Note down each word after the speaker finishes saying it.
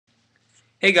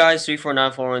Hey guys,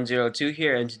 3494102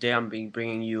 here, and today I'm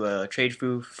bringing you a trade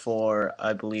proof for,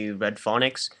 I believe,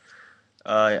 Redph0nix.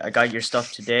 I got your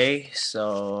stuff today,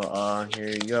 so here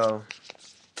you go.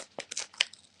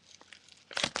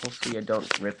 Hopefully I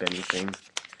don't rip anything.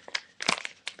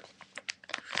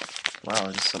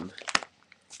 Wow, this is some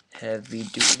heavy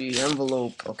duty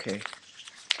envelope. Okay.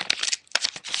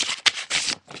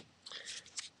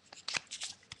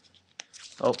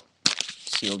 Oh,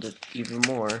 sealed it even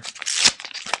more.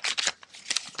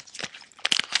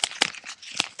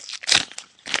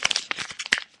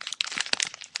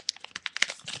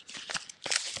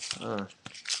 Uh.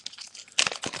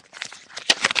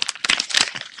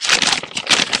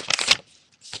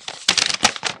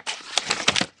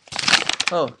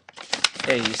 Oh,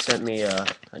 hey, you sent me a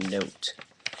note.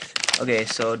 Okay,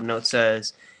 so the note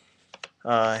says,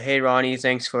 hey Ronnie,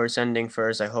 thanks for sending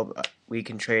first. I hope we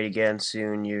can trade again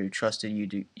soon. You trusted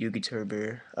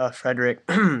Yugioh, Frederick.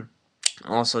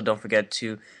 Also, don't forget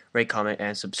to rate, comment,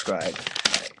 and subscribe.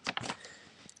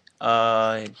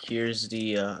 Here's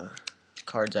the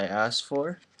cards I asked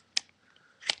for,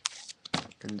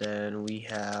 and then we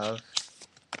have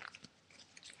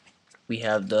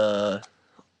the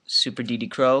Super DD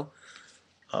Crow,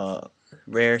 uh,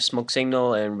 Rare Smoke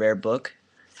Signal, and Rare Book.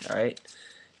 All right.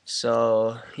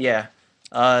 So yeah.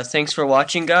 Thanks for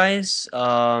watching, guys.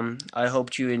 I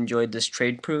hope you enjoyed this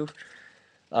trade proof.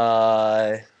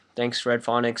 Uh, Thanks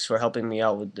Redph0nix for helping me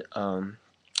out with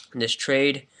this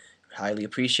trade. Highly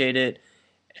appreciate it.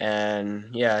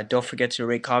 And yeah, don't forget to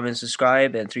rate, comment,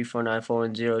 subscribe, and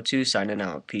 3494102 signing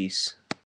out. Peace.